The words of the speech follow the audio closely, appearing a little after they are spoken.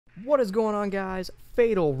What is going on, guys?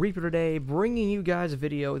 Fatal Reaper today, bringing you guys a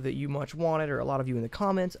video that you much wanted, or a lot of you in the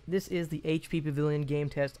comments. This is the HP Pavilion game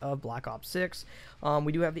test of Black Ops 6.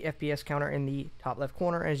 We do have the FPS counter in the top left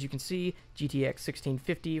corner. As you can see, GTX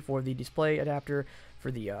 1650 for the display adapter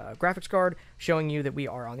for the graphics card, showing you that we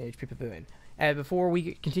are on the HP Pavilion. And before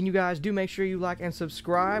we continue, guys, do make sure you like and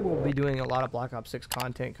subscribe. We'll be doing a lot of Black Ops 6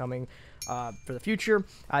 content coming for the future.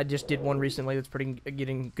 I just did one recently that's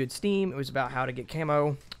getting good steam. It was about how to get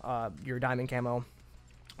camo, your diamond camo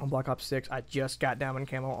on Black Ops 6. I just got diamond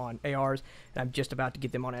camo on ARs, and I'm just about to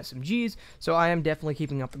get them on SMGs, so I am definitely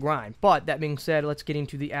keeping up the grind. But that being said, let's get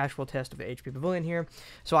into the actual test of the HP Pavilion here.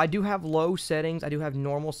 So I do have low settings. I do have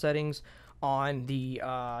normal settings on the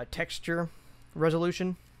texture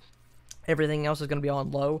resolution. Everything else is going to be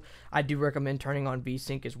on low. I do recommend turning on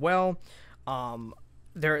VSync as well. Like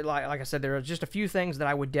I said, there are just a few things that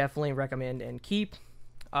I would definitely recommend and keep.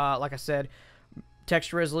 Like I said,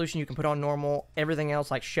 texture resolution you can put on normal. Everything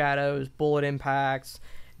else like shadows, bullet impacts,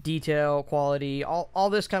 detail, quality, all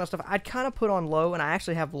this kind of stuff, I'd kind of put on low, and I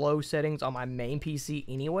actually have low settings on my main PC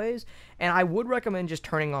anyways, and I would recommend just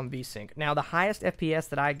turning on VSync. Now, the highest FPS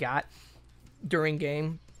that I got during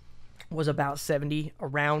game was about 70,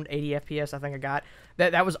 around 80 FPS I think I got.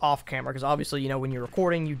 That was off camera, because obviously, you know, when you're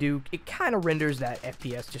recording, it kind of renders that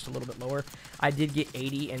FPS just a little bit lower. I did get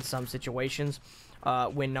 80 in some situations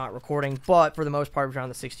when not recording, but for the most part, around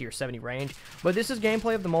the 60 or 70 range. But this is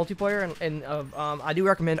gameplay of the multiplayer, and I do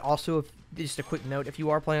recommend also, just a quick note, if you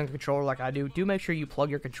are playing on a controller like I do make sure you plug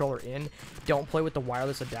your controller in. Don't play with the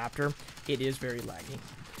wireless adapter. It is very laggy.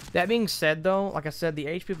 That being said, though, like I said, the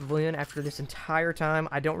HP Pavilion, after this entire time,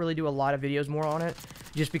 I don't really do a lot of videos more on it,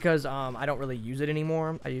 just because I don't really use it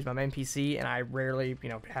anymore. I use my main PC, and I rarely, you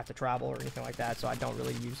know, have to travel or anything like that, so I don't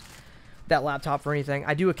really use that laptop for anything.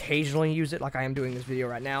 I do occasionally use it, like I am doing this video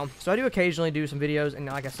right now. So I do occasionally do some videos, and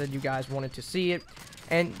like I said, you guys wanted to see it.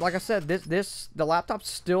 And like I said, the laptop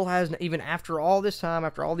still has, even after all this time,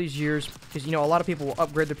 after all these years, because, you know, a lot of people will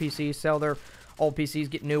upgrade their PCs, sell their old PCs,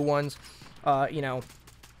 get new ones, you know.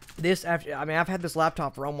 I've had this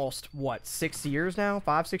laptop for almost, what, 6 years now?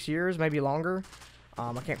 5-6 years, maybe longer.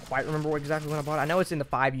 I can't quite remember exactly when I bought it. I know it's in the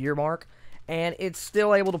 5-year mark, and it's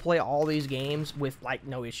still able to play all these games with, like,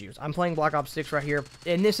 no issues. I'm playing Black Ops 6 right here,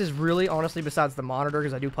 and this is really, honestly, besides the monitor,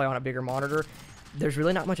 because I do play on a bigger monitor, there's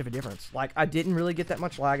really not much of a difference. Like, I didn't really get that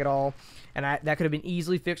much lag at all, and that could have been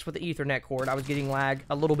easily fixed with the Ethernet cord. I was getting lag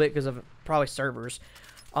a little bit because of probably servers.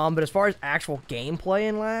 But as far as actual gameplay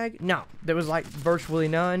and lag, no, there was like virtually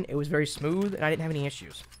none. It was very smooth, and I didn't have any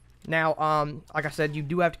issues. Now, like I said, you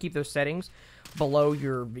do have to keep those settings below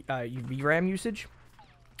your VRAM usage.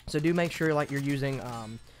 So do make sure, like, you're using,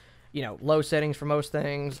 you know, low settings for most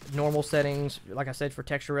things, normal settings, like I said, for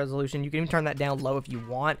texture resolution. You can even turn that down low if you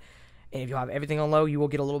want. And if you have everything on low, you will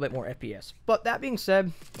get a little bit more FPS. But that being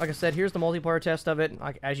said, like I said, here's the multiplayer test of it.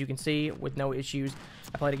 Like, as you can see, with no issues.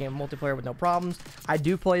 I played a game of multiplayer with no problems. I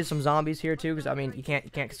do play some zombies here too, because I mean, you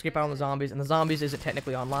can't skip out on the zombies, and the zombies isn't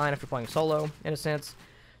technically online if you're playing solo in a sense.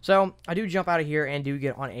 So I do jump out of here and do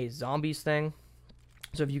get on a zombies thing.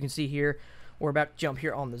 So if you can see here, we're about to jump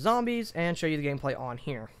here on the zombies and show you the gameplay on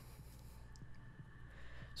here.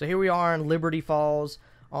 So here we are in Liberty Falls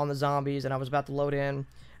on the zombies, and I was about to load in.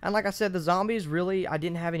 And like I said, the zombies, really, I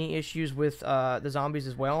didn't have any issues with the zombies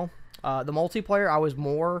as well. The multiplayer, I was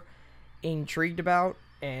more intrigued about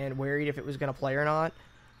and worried if it was going to play or not.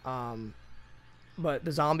 But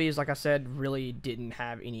the zombies, like I said, really didn't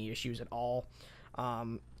have any issues at all.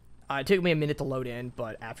 It took me a minute to load in,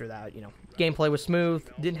 but after that, you know, gameplay was smooth,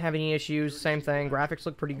 didn't have any issues, same thing, graphics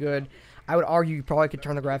look pretty good. I would argue you probably could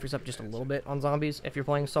turn the graphics up just a little bit on zombies if you're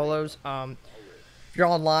playing solos. If you're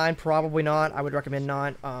online, probably not. I would recommend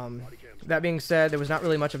not. That being said, there was not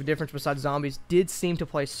really much of a difference besides zombies did seem to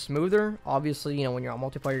play smoother. Obviously, you know, when you're on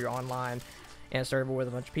multiplayer, you're online in a server with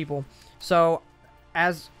a bunch of people. So,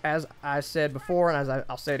 as I said before, and as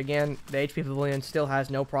I'll say it again, the HP Pavilion still has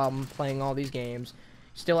no problem playing all these games.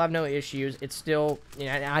 Still have no issues. It's still, you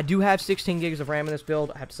know, I do have 16 gigs of RAM in this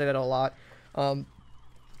build. I have to say that a lot.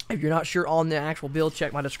 If you're not sure on the actual build,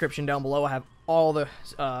 check my description down below. I have all the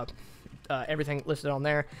everything listed on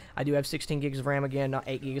there. I do have 16 gigs of RAM again, not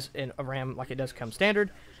 8 gigs of RAM like it does come standard.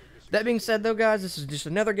 That being said, though, guys, this is just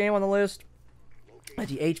another game on the list.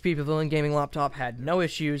 The HP Pavilion Gaming Laptop had no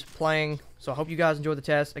issues playing, so I hope you guys enjoyed the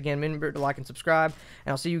test. Again, remember to like and subscribe,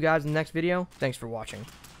 and I'll see you guys in the next video. Thanks for watching.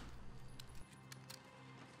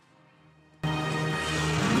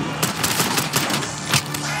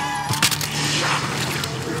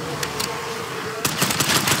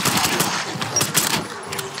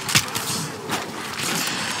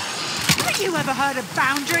 You ever heard of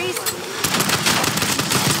boundaries?